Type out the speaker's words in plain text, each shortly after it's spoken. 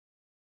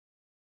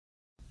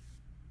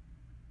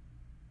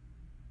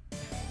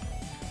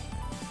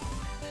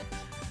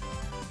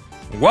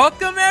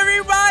Welcome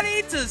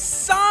everybody to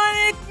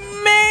Sonic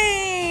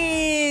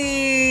Mania!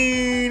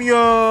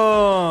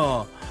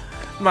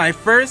 My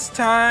first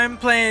time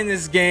playing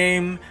this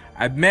game.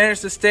 I've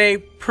managed to stay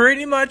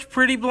pretty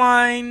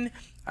blind.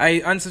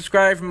 I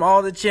unsubscribed from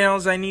all the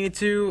channels I needed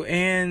to,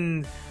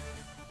 and...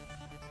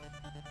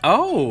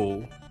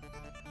 Oh!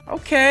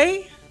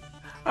 Okay.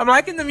 I'm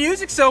liking the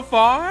music so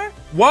far.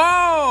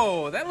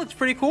 Whoa! That looks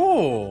pretty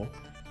cool.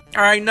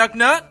 Alright, Nuck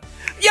Nuck.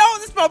 Yo,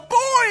 this is my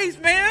boys,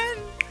 man!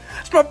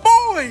 It's my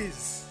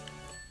boys!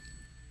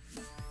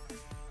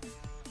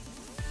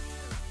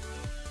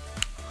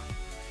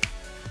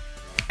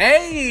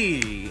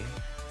 Hey!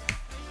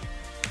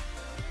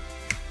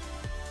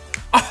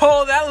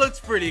 Oh, that looks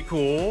pretty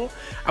cool.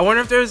 I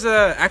wonder if there's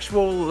a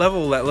actual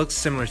level that looks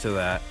similar to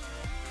that.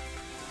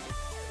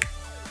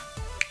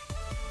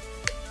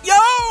 Yo,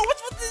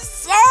 what's with this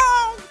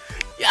song?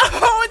 Yo,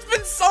 it's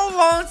been so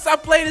long since I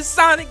played a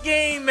Sonic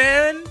game,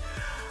 man.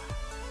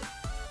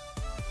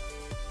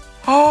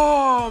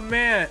 Oh,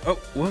 man. Oh,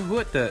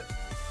 what the?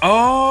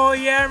 Oh,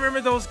 yeah, I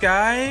remember those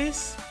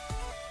guys.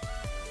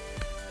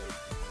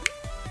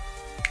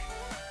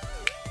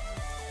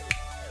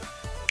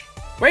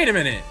 Wait a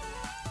minute.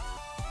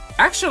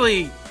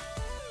 Actually,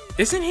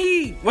 wasn't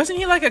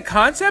he like a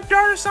concept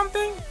art or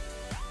something?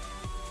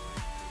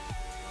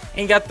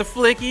 Ain't got the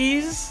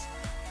flickies.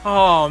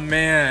 Oh,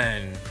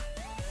 man.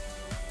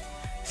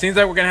 Seems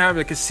like we're gonna have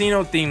a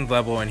casino themed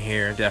level in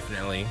here,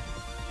 definitely.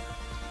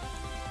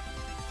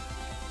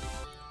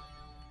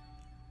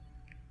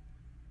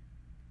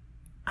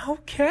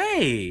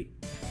 Okay.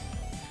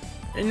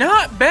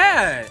 Not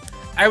bad.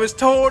 I was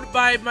told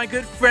by my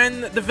good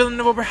friend, the villain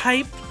of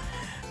Overhype,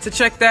 to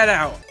check that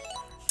out.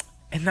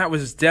 And that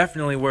was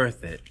definitely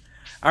worth it.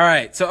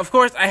 Alright, so of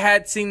course I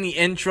had seen the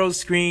intro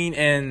screen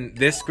and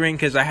this screen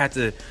because I had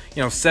to,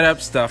 set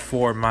up stuff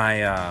for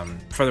my,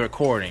 for the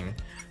recording.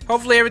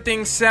 Hopefully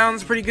everything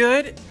sounds pretty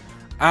good.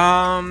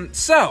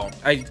 So,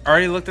 I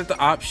already looked at the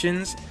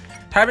options.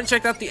 Haven't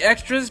checked out the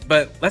extras,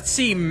 but let's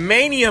see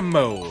Mania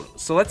mode.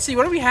 So let's see,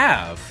 what do we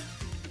have?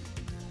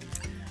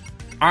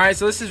 Alright,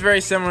 so this is very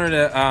similar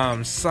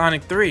to,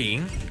 Sonic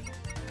 3.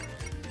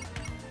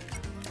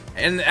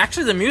 And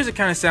actually the music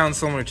kind of sounds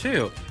similar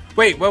too.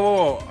 Wait,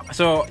 whoa.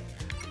 So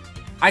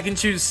I can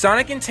choose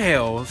Sonic and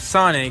Tails,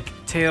 Sonic,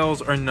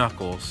 Tails, or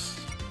Knuckles.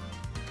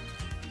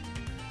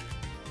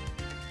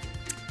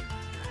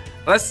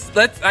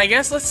 I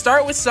guess let's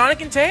start with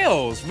Sonic and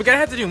Tails. We're gonna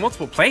have to do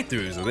multiple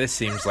playthroughs of this,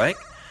 seems like.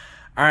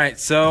 Alright,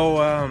 so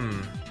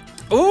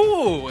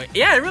ooh,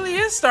 yeah, it really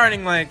is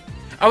starting like,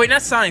 oh wait,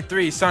 not Sonic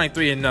 3, Sonic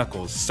 3 and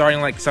Knuckles. Starting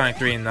like Sonic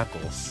 3 and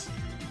Knuckles.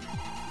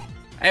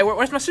 Hey,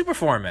 where's my super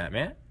form at,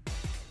 man?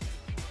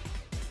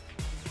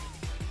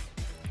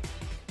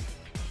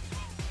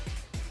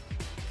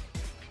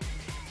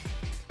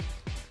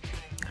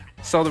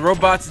 So the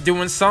robot's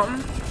doing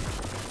something.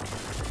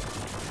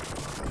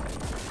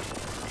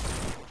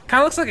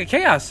 Kind of looks like a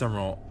Chaos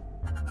Emerald.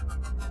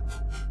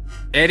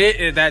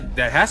 That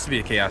has to be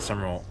a Chaos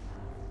Emerald.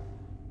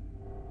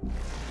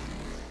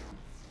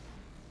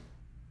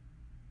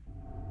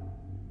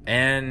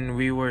 And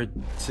we were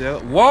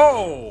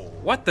whoa!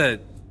 What the?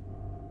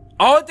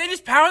 Oh, they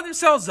just powered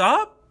themselves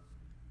up?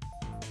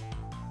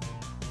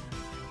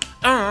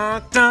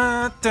 Let's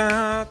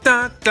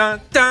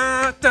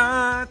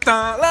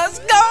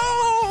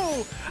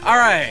go!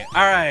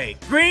 Alright.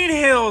 Green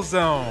Hill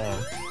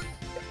Zone.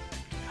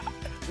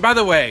 By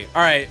the way,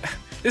 alright,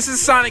 this is a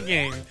Sonic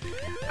game.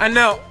 I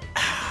know.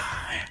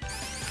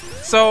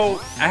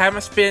 So, I have my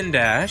spin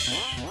dash.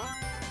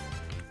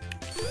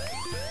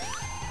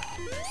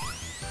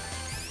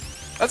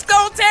 Let's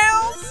go,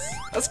 Tails!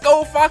 Let's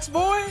go, Fox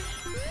Boy!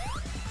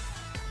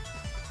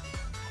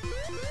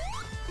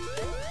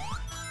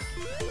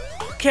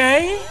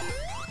 Okay,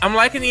 I'm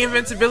liking the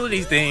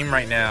invincibility theme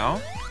right now.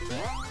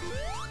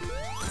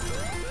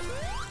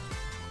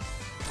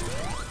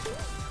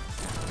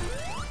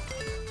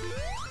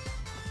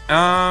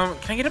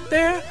 Can I get up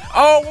there?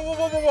 Oh,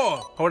 whoa.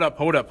 Hold up.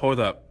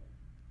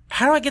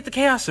 How do I get the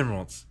Chaos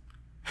Emeralds?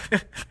 How do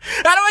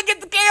I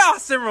get the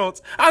Chaos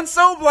Emeralds? I'm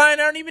so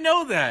blind, I don't even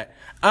know that.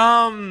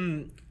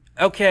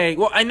 Okay,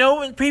 well, I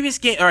know in previous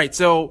game, alright,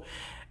 so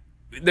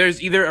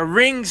there's either a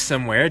ring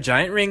somewhere, a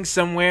giant ring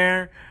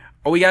somewhere,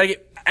 or we gotta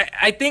get,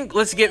 I think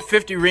let's get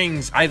 50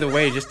 rings either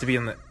way just to be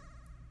on the...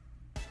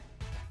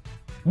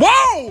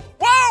 Whoa!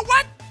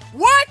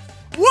 What?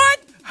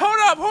 Hold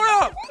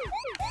up!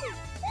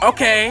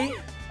 Okay.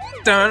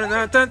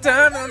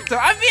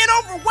 I'm being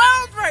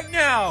overwhelmed right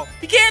now!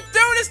 You can't do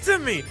this to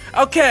me!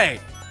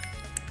 Okay.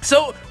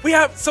 So, we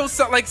have, so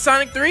like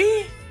Sonic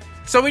 3?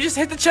 So we just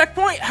hit the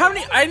checkpoint? How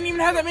many? I didn't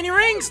even have that many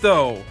rings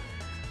though!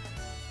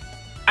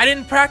 I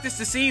didn't practice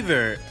this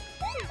either.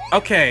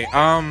 Okay,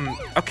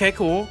 okay,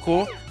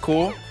 cool.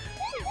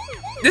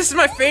 This is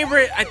my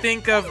favorite, I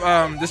think, of,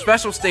 the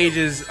special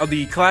stages of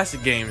the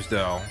classic games,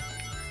 though.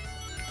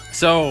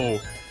 So,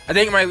 I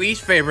think my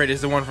least favorite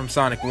is the one from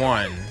Sonic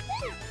 1.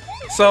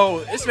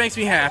 So, this makes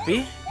me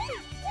happy.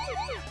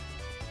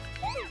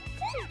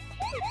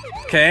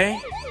 Okay.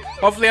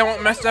 Hopefully I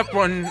won't mess up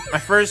on my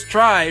first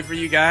try for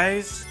you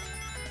guys.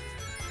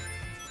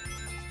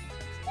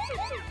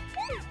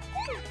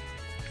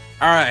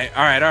 Alright.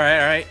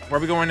 Where are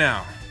we going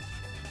now?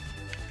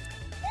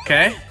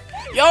 Okay.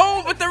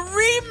 Yo, but the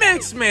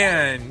remix,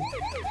 man!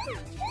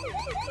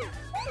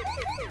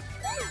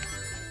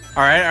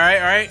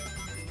 Alright.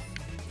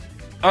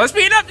 Oh,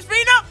 speed up!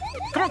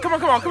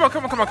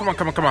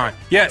 Come on.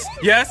 Yes!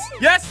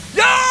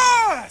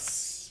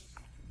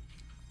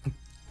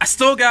 I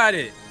still got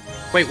it!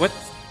 Wait, what?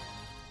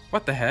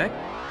 What the heck?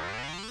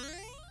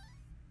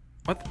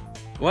 What?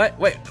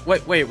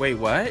 Wait,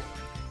 what?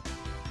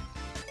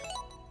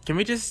 Can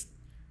we just...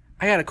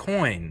 I got a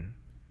coin.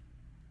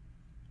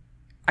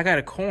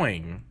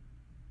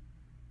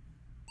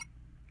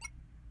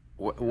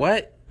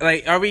 What?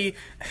 Like, are we...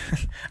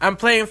 I'm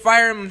playing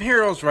Fire Emblem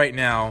Heroes right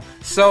now,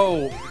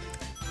 so...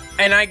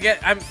 And I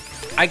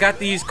got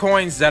these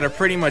coins that are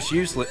pretty much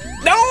useless.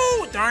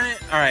 No! Darn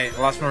it! Alright,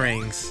 I lost my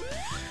rings.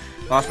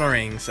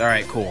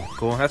 Alright, cool.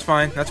 That's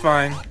fine.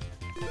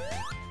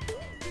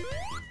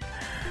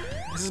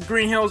 This is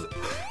Green Hill's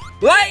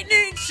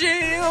lightning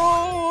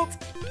shield!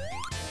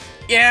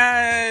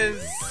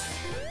 Yes!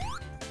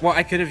 Well,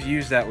 I could have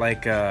used that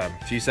like a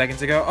few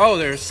seconds ago. Oh,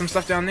 there's some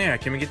stuff down there.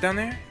 Can we get down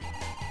there?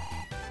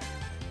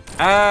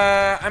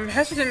 I'm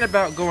hesitant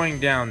about going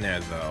down there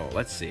though.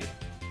 Let's see.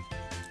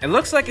 It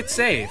looks like it's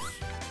safe.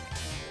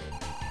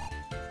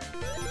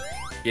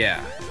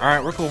 Yeah.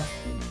 Alright, we're cool.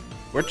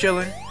 We're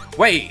chilling.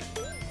 Wait!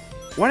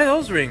 What are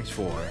those rings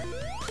for?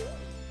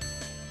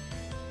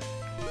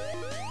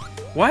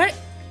 What?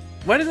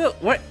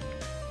 What?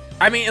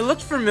 I mean, it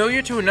looks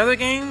familiar to another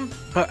game,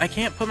 but I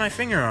can't put my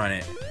finger on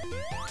it.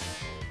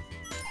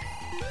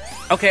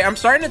 Okay, I'm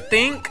starting to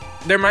think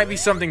there might be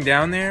something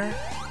down there.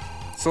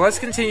 So let's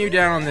continue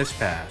down on this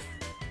path.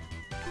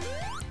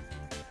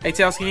 Hey,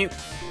 Tails, can you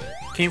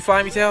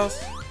fly me,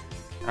 Tails?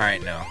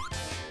 Alright, no.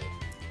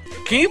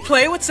 Can you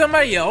play with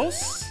somebody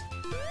else?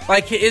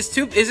 Like, is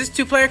this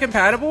two-player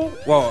compatible?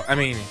 Well, I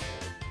mean,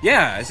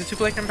 yeah, is it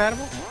two-player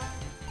compatible?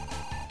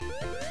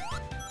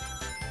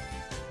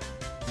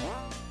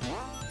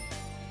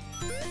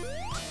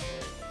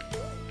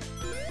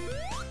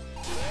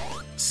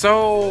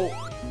 So...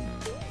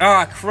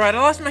 Ah, crud, I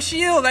lost my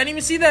shield! I didn't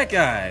even see that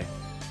guy!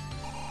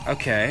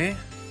 Okay.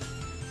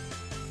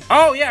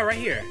 Oh, yeah, right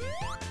here.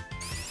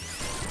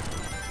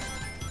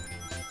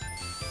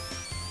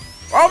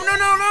 Oh,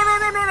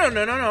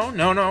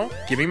 no.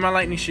 Give me my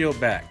lightning shield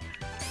back.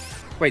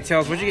 Wait,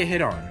 Tails, what'd you get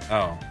hit on?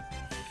 Oh.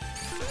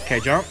 Okay,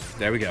 jump.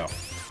 There we go.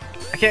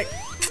 I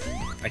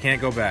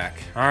can't go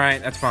back.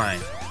 Alright, that's fine.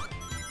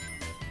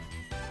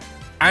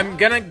 I'm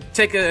gonna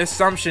take an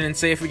assumption and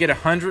say if we get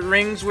 100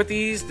 rings with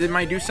these, it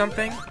might do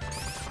something.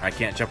 I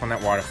can't jump on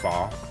that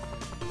waterfall.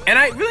 And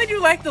I really do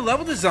like the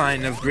level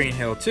design of Green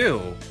Hill,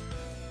 too.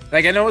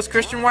 Like, I know it's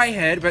Christian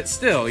Whitehead, but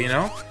still, you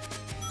know?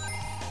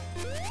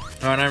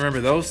 Oh, and I remember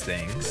those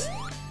things.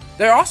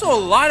 There are also a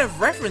lot of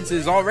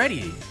references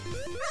already.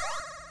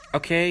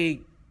 Okay,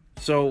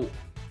 so...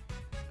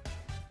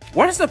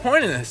 what is the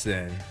point of this,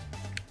 then?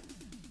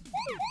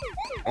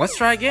 Let's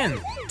try again.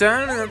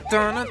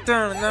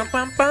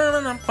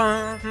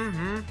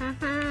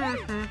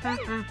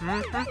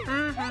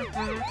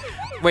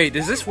 Wait,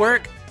 does this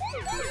work?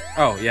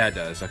 Oh, yeah, it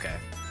does. Okay.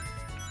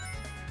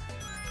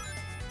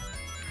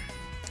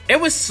 It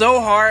was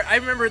so hard. I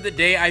remember the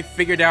day I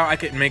figured out I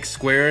could make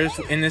squares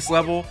in this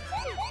level.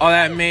 All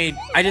that made...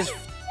 I just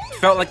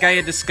felt like I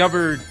had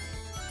discovered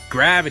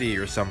gravity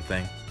or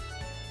something.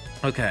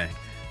 Okay.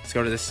 Let's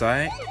go to this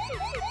side.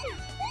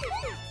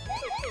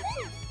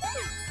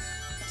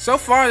 So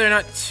far, they're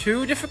not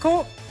too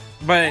difficult,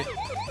 but,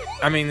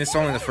 I mean, it's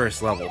only the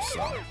first level,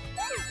 so.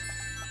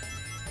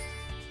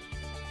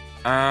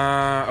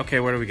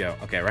 Okay, where do we go?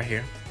 Okay, right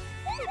here.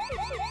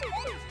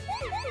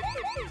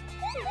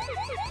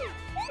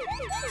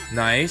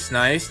 Nice.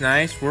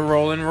 We're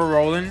rolling.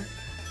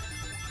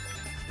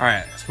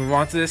 Alright, let's move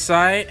on to this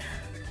side.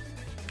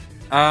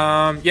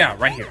 Yeah,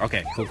 right here.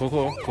 Okay,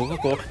 cool.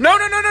 No!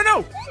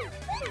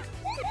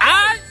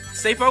 Ah!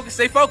 Stay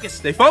focused.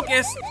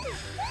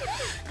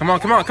 Come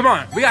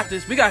on. We got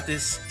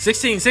this.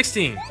 16.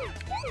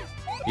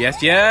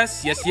 Yes.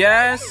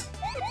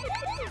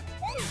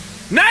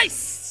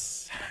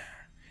 Nice!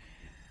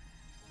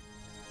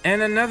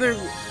 And another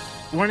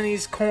one of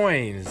these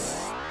coins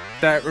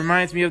that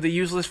reminds me of the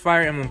useless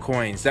Fire Emblem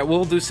coins that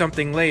will do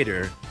something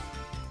later.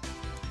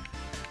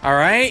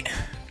 Alright.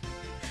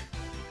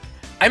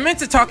 I meant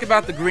to talk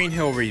about the Green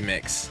Hill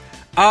remix.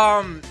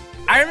 I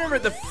remember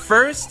the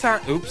first time...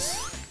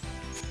 Oops.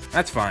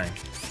 That's fine.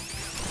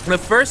 The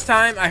first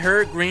time I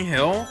heard Green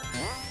Hill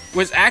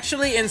was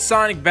actually in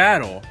Sonic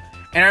Battle.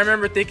 And I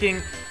remember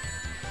thinking...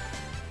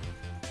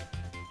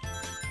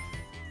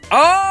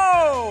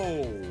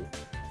 oh!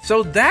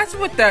 So that's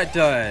what that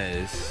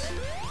does.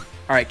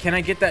 Alright, can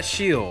I get that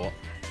shield?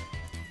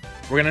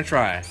 We're gonna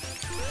try.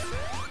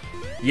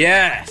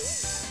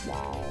 Yes!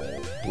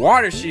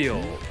 Water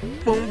shield.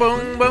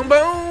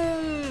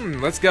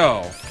 Boom. Let's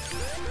go.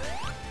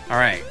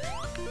 Alright.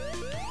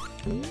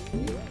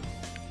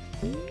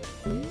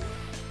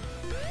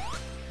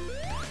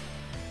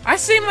 I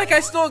seem like I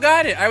still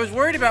got it. I was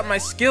worried about my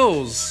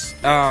skills,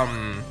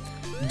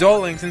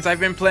 dulling since I've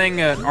been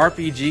playing an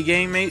RPG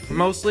game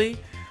mostly.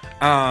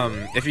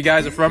 If you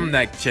guys are from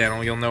that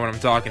channel, you'll know what I'm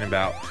talking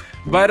about.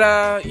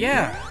 But,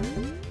 yeah.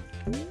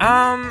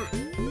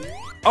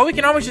 Oh, we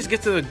can always just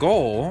get to the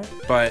goal,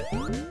 but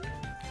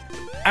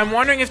I'm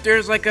wondering if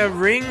there's like a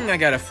ring I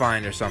gotta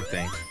find or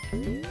something.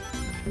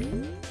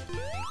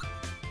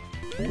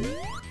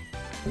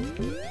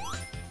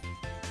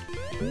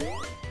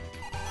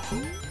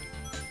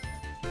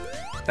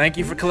 Thank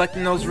you for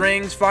collecting those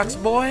rings, Fox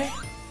Boy.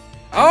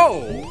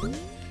 Oh!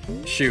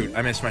 Shoot,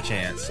 I missed my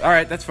chance.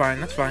 Alright, that's fine,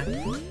 that's fine.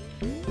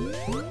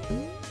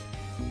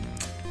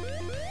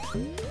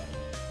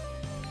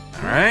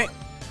 Alright.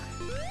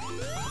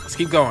 Let's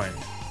keep going.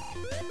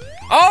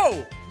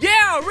 Oh!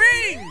 Yeah,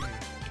 ring!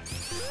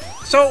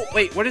 So,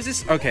 wait, what is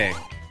this? Okay.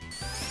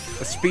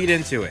 Let's speed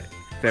into it.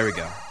 There we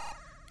go.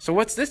 So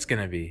what's this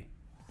gonna be?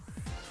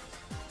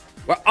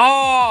 Well,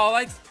 oh,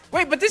 like,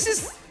 wait, but this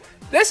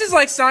is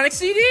like Sonic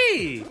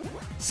CD.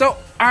 So,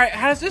 alright,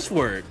 how does this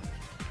work?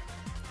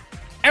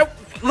 And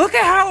look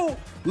at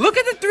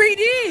the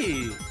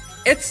 3D.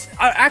 It's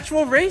an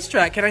actual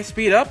racetrack. Can I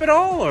speed up at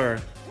all, or?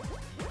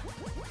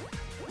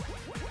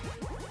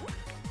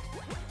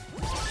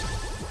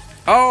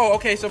 Oh,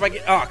 okay, so if I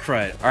get, oh,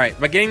 crud. Alright,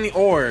 by getting the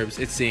orbs,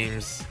 it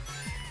seems,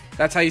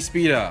 that's how you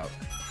speed up.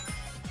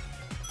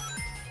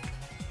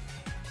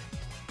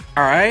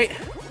 Alright.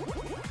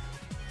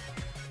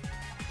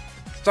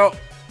 So,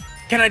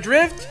 can I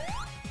drift?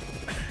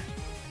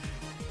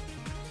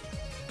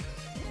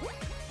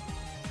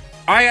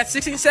 I got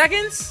 16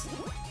 seconds?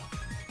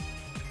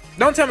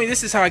 Don't tell me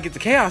this is how I get the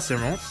Chaos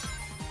Emeralds.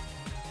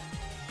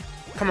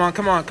 Come on,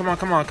 come on, come on,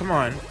 come on, come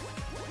on.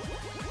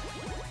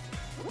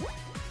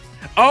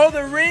 Oh,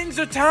 the rings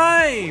are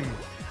timed!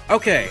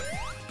 Okay.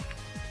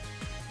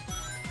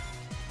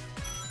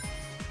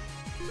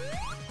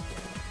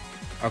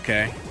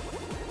 Okay.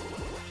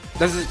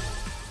 Does it...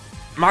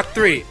 Mach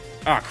 3.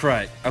 Ah,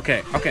 crud.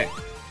 Okay, okay.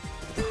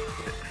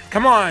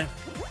 Come on.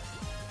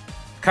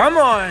 Come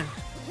on.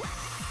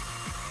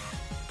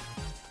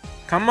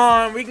 Come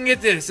on, we can get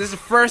this. This is the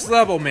first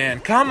level, man.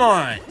 Come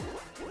on.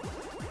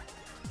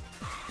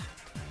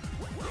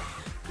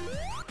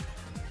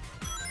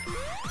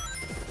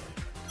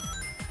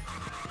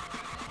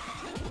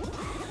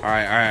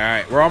 Alright, alright,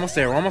 alright. We're almost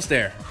there. We're almost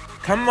there.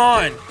 Come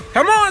on.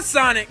 Come on,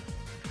 Sonic.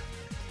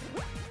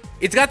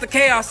 It's got the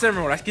Chaos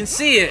Emerald. I can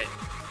see it.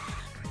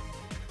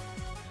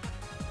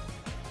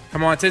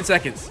 Come on, 10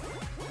 seconds.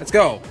 Let's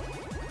go.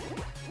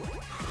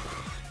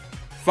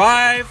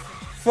 5,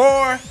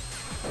 4.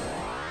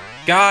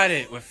 Got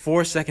it with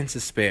 4 seconds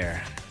to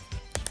spare.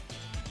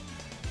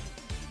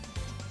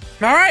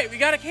 Alright, we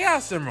got a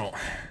Chaos Emerald.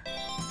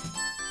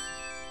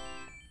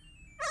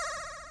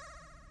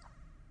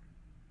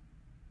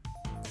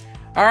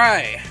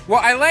 Alright. Well,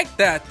 I like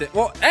that.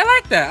 Well, I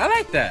like that. I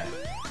like that.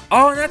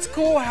 Oh, and that's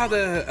cool how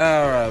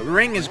the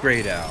ring is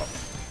grayed out.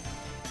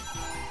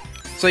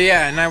 So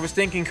yeah, and I was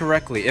thinking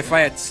correctly. If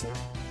I had...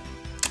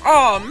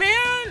 Oh,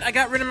 man! I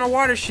got rid of my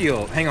water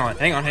shield. Hang on,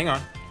 hang on, hang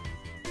on.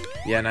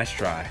 Yeah, nice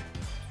try.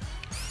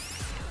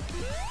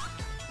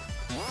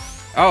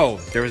 Oh,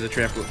 there was a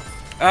trampoline.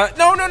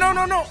 No, no, no,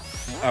 no, no!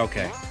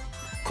 Okay.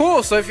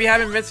 Cool, so if you have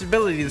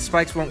invincibility, the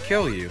spikes won't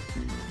kill you.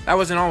 That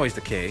wasn't always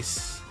the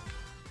case.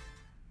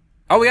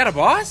 Oh, we got a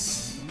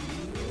boss?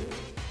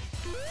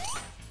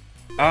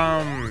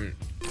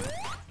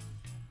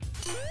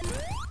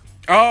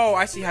 Oh,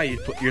 I see how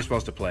you're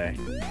supposed to play.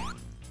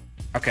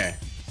 Okay.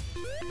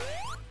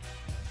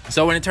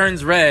 So when it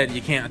turns red,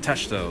 you can't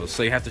touch those,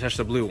 so you have to touch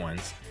the blue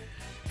ones.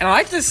 And I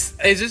like this.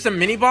 Is this a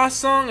mini boss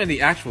song or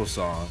the actual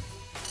song?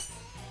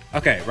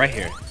 Okay, right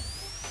here.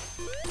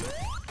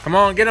 Come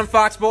on, get him,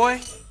 Fox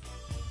Boy.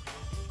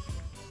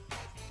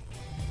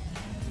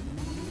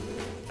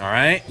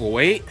 Alright, we'll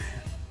wait.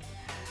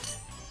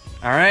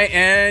 Alright,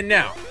 and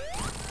now.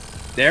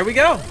 There we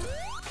go.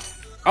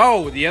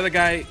 Oh, the other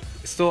guy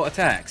still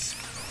attacks.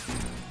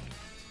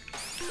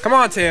 Come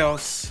on,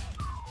 Tails.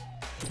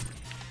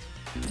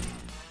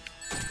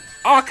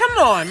 Oh, come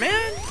on,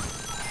 man.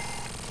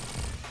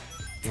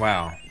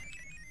 Wow.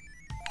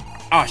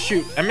 Oh,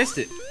 shoot. I missed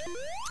it.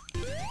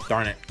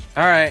 Darn it.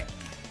 Alright.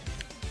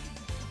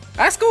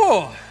 That's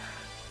cool.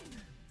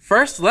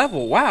 First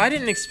level. Wow, I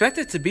didn't expect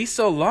it to be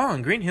so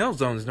long. Green Hill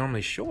Zone is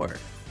normally short.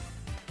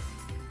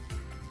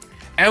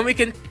 And we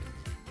can...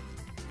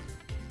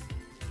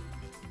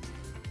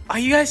 Oh,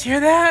 you guys hear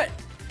that?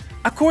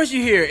 Of course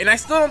you hear it. And I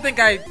still don't think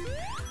I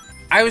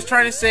was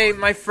trying to say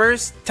my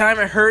first time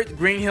I heard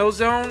Green Hill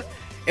Zone,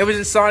 it was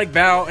in Sonic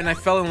Battle, and I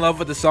fell in love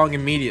with the song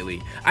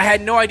immediately. I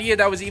had no idea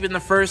that was even the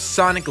first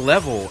Sonic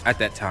level at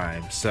that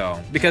time,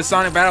 so... Because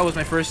Sonic Battle was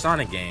my first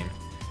Sonic game.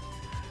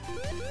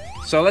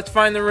 So let's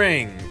find the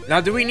ring.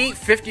 Now, do we need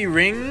 50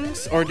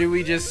 rings, or do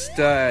we just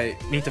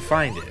need to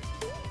find it?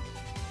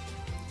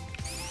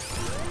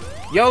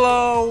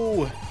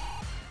 YOLO!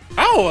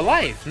 Oh, a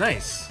life.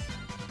 Nice.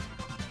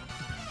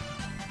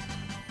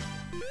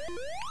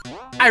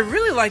 I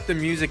really like the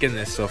music in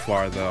this so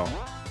far, though.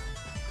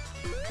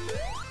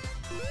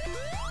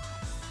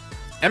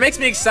 It makes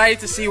me excited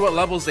to see what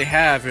levels they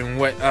have and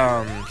what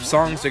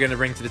songs they're gonna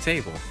bring to the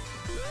table.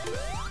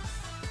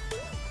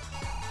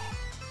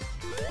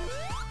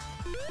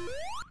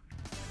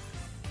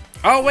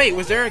 Oh wait,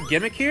 was there a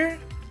gimmick here?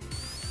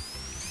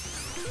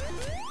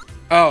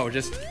 Oh,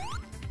 just...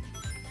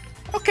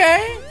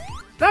 Okay,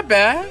 not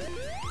bad.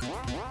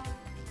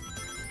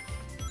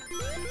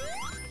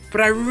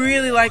 But I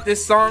really like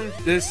this song,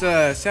 this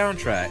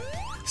soundtrack.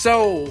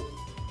 So,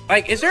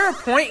 like, is there a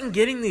point in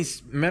getting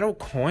these metal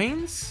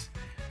coins?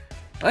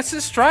 Let's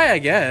just try, I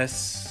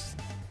guess.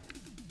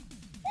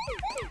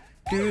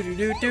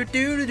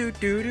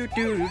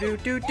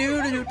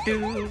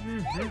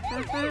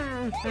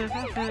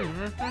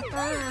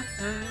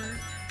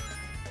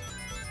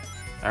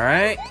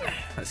 Alright,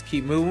 let's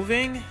keep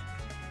moving.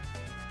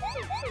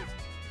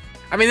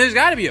 I mean, there's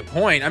gotta be a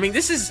point. I mean,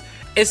 this is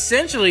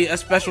essentially a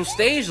special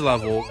stage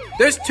level.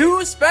 There's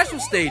 2 special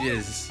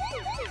stages.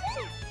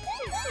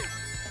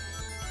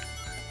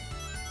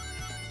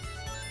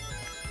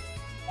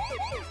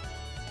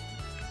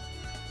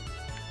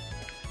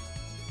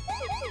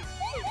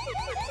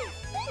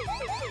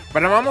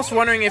 But I'm almost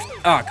wondering if...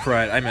 Oh,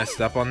 crud. I messed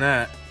up on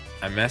that.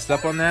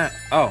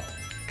 Oh,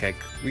 okay.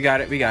 We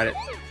got it.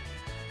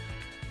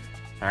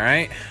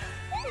 Alright.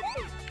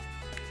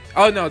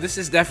 Oh, no. This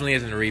definitely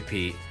isn't a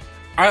repeat.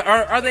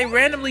 Are they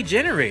randomly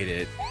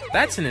generated?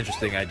 That's an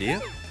interesting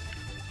idea.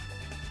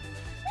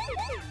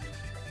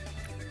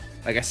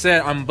 Like I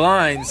said, I'm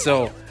blind,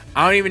 so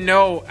I don't even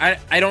know.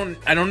 I don't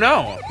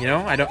know. You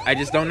know? I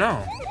just don't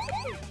know.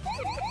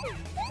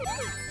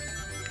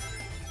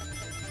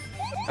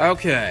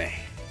 Okay.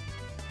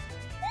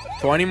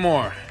 20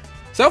 more.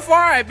 So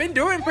far, I've been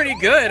doing pretty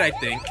good, I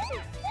think.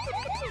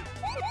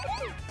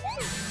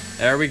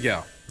 There we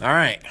go.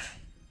 Alright.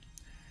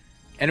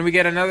 And we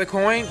get another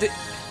coin.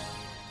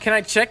 Can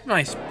I check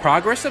my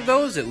progress of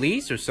those at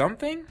least, or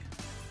something?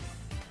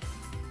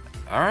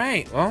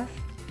 Alright, well.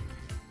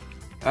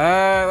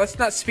 Let's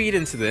not speed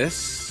into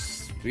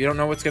this. We don't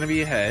know what's gonna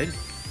be ahead.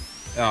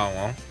 Oh,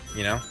 well,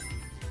 you know.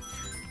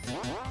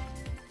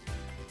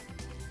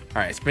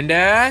 Alright, spin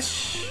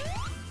dash.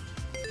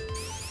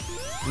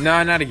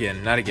 No, not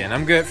again.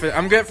 I'm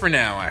good for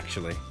now,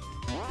 actually.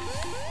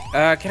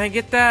 Can I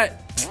get that?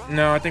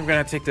 No, I think we're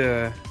gonna take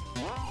the...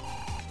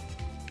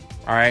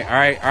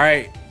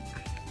 Alright.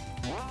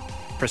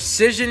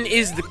 Precision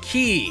is the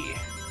key.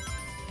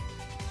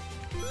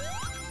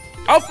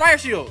 Oh, fire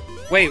shield!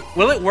 Wait,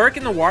 will it work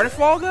in the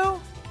waterfall,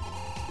 though?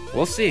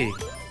 We'll see.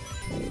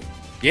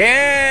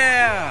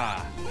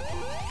 Yeah!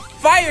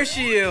 Fire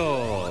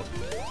shield!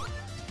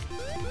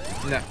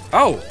 No.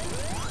 Oh!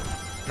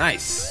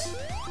 Nice.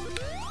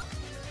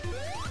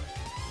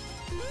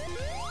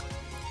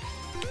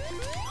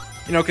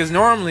 You know, because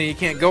normally you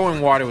can't go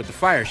in water with the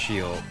fire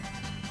shield.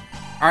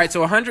 Alright, so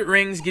 100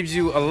 rings gives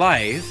you a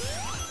life.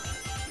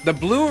 The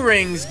blue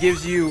rings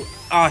gives you...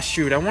 Ah,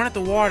 shoot, I wanted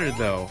the water,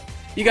 though.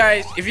 You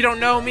guys, if you don't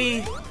know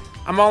me,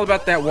 I'm all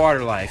about that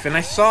water life. And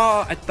I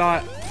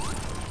thought...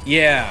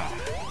 Yeah.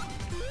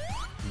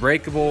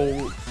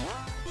 Breakable...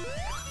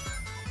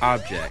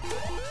 object.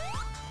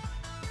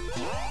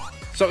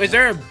 So is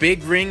there a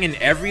big ring in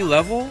every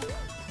level?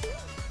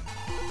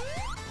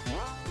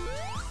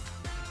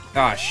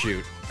 Ah,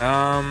 shoot.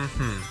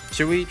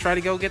 Should we try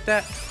to go get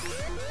that?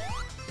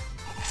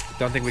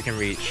 Don't think we can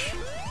reach.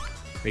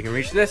 We can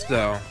reach this,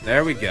 though.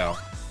 There we go.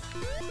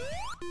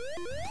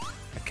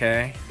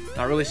 Okay.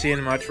 Not really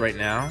seeing much right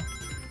now.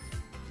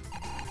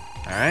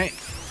 Alright.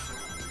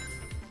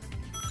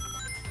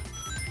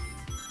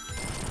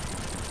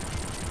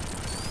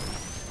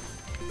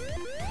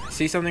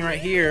 See something right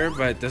here,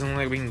 but it doesn't look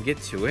like we can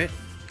get to it.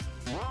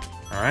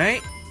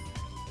 Alright.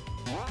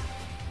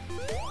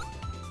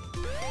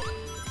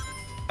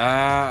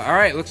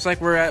 Alright, looks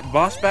like we're at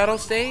boss battle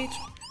stage.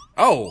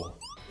 Oh!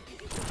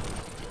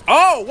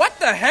 Oh, what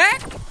the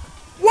heck?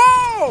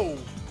 Whoa!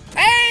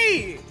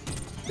 Hey!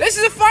 This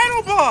is a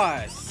final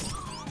boss!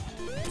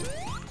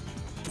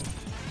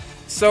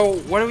 So,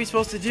 what are we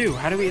supposed to do?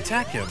 How do we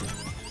attack him?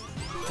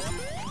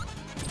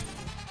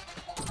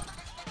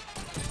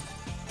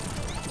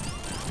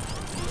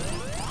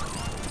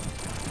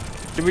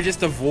 Do we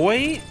just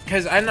avoid?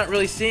 Because I'm not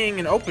really seeing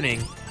an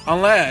opening.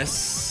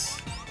 Unless...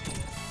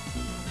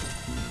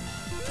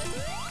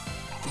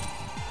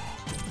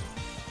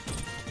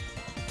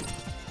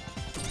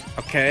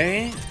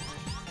 Okay.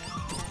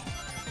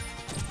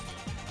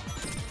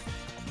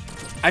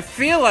 I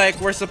feel like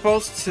we're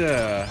supposed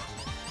to...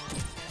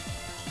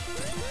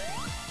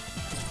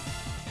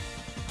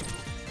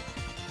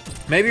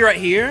 Maybe right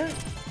here?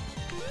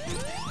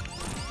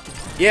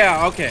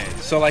 Yeah, okay.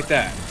 So like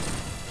that.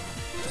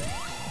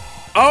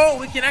 Oh,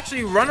 we can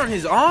actually run on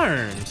his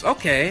arms.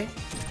 Okay.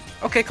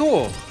 Okay,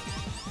 cool.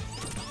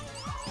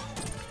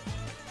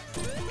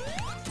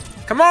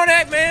 Come on,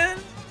 Eggman!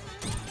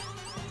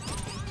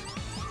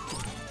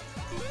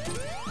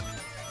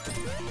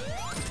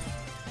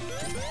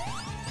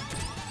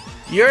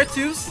 You're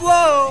too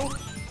slow.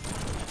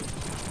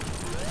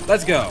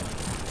 Let's go.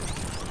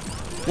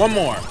 One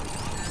more.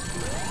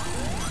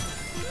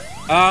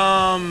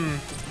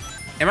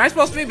 Am I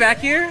supposed to be back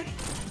here?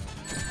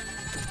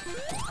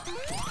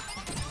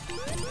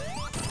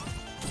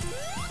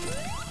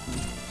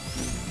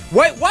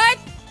 Wait, what?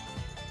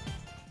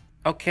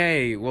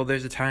 Okay, well,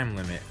 there's a time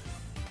limit.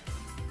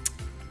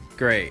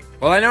 Great.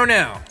 Well, I know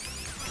now.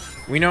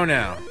 We know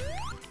now.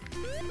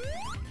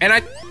 And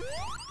I...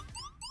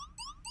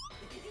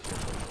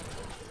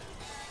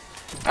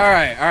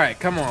 Alright,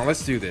 come on,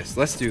 let's do this.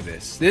 Let's do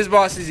this. This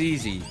boss is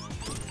easy.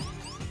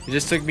 It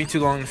just took me too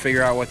long to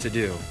figure out what to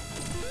do.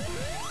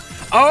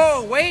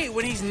 Oh, wait,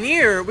 when he's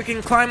near, we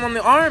can climb on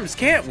the arms,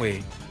 can't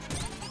we?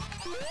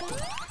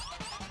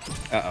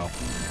 Uh-oh.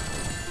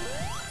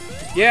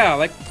 Yeah,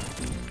 like...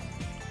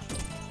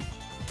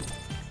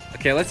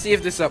 Okay, let's see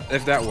if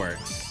that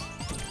works.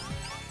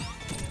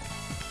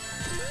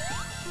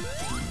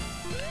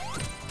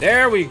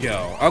 There we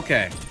go.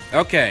 Okay.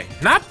 Okay.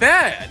 Not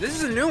bad. This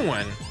is a new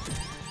one.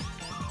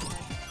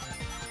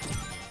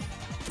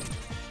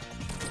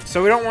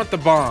 So we don't want the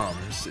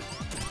bombs.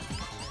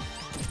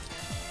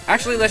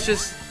 Actually, let's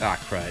just... Ah,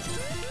 crud.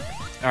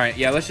 Alright,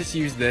 yeah, let's just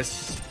use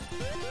this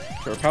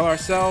to repel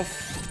ourselves.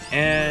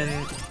 And...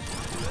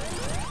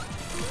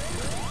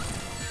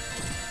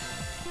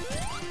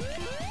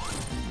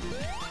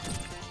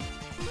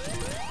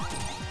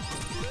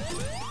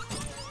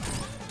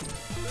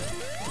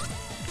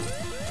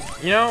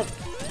 You know,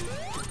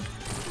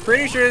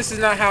 pretty sure this is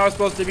not how it's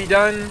supposed to be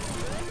done,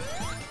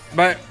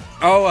 but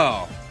oh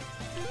well.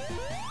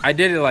 I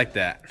did it like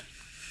that.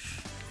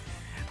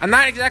 I'm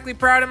not exactly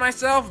proud of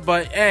myself,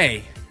 but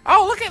hey.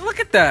 Oh, look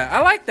at that.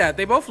 I like that.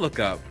 They both look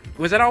up.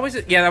 Was that always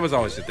yeah, that was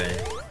always the thing.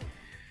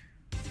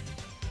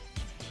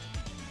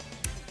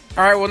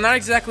 All right, well, not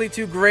exactly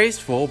too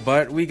graceful,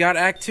 but we got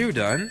Act 2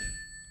 done.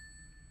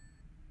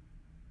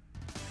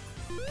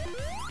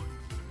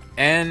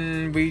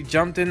 And we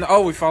jumped in.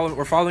 Oh,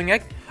 we're following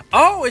Egg.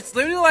 Oh, it's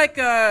literally like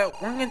we're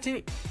gonna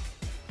continue.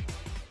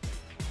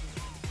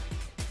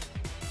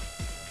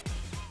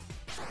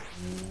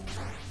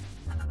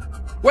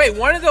 Wait,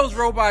 one of those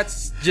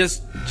robots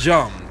just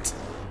jumped.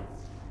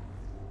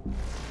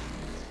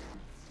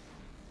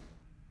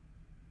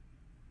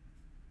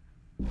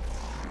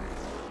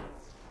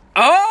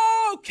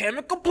 Oh,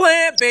 chemical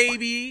plant,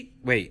 baby.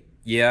 Wait,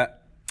 yeah.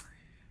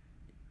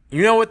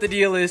 You know what the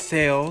deal is,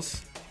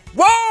 Tails.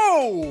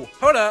 Whoa!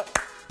 Hold up.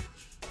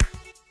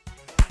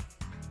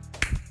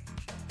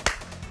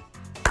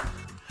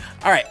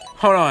 Alright,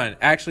 hold on.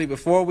 Actually,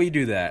 before we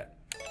do that.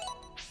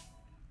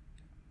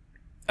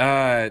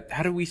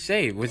 How do we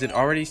save? Was it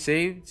already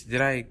saved? Did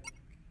I...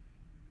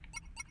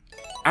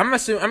 I'm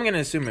gonna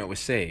assume it was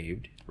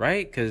saved,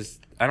 right? Because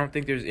I don't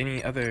think there's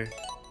any other...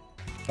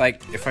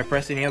 Like, if I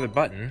press any other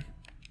button...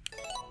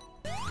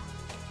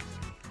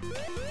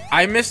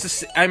 I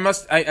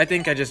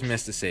think I just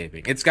missed the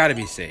saving. It's gotta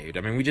be saved.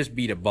 I mean, we just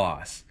beat a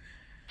boss.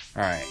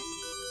 Alright.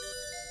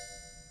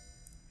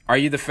 Are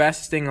you the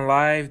fastest thing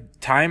alive?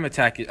 Time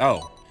attack is...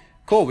 Oh.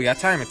 Cool, we got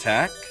time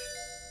attack.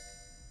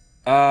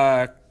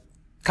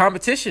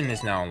 Competition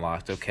is now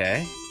unlocked,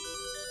 okay.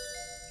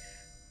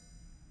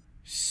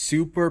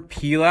 Super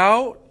peel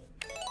out?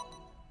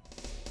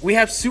 We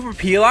have super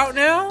peel out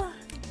now?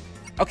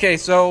 Okay,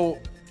 so...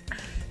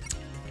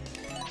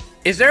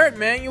 Is there a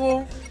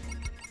manual?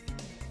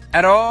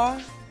 At all?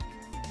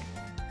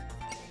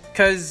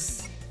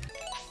 Cause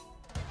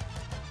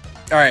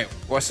alright,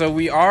 well, so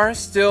we are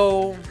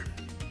still...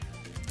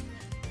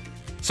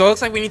 So it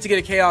looks like we need to get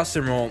a Chaos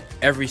Emerald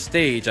every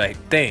stage, I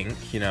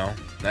think, you know.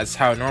 That's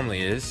how it normally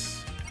is.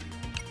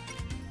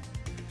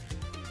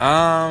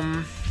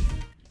 Alright,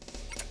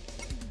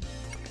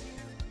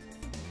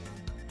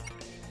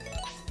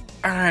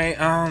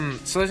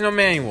 so there's no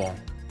manual.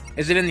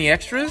 Is it in the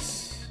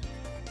extras?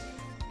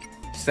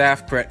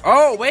 Staff credit.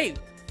 Oh, wait!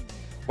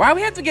 Wow,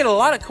 we have to get a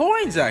lot of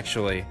coins,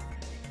 actually,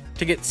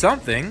 to get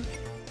something.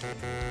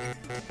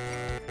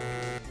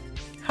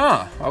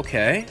 Huh,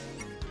 okay.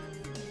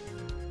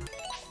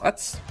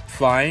 That's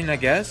fine, I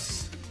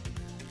guess.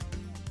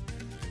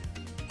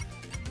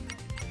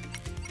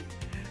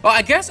 Well,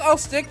 I guess I'll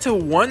stick to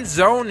one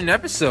zone an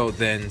episode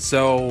then.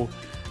 So,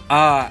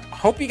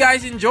 hope you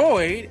guys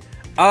enjoyed.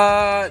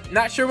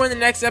 Not sure when the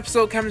next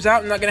episode comes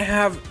out. I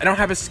don't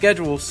have a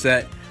schedule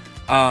set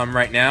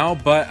right now,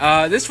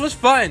 but this was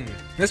fun.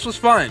 This was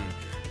fun.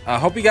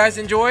 Hope you guys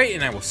enjoy,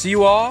 and I will see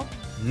you all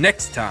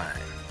next time.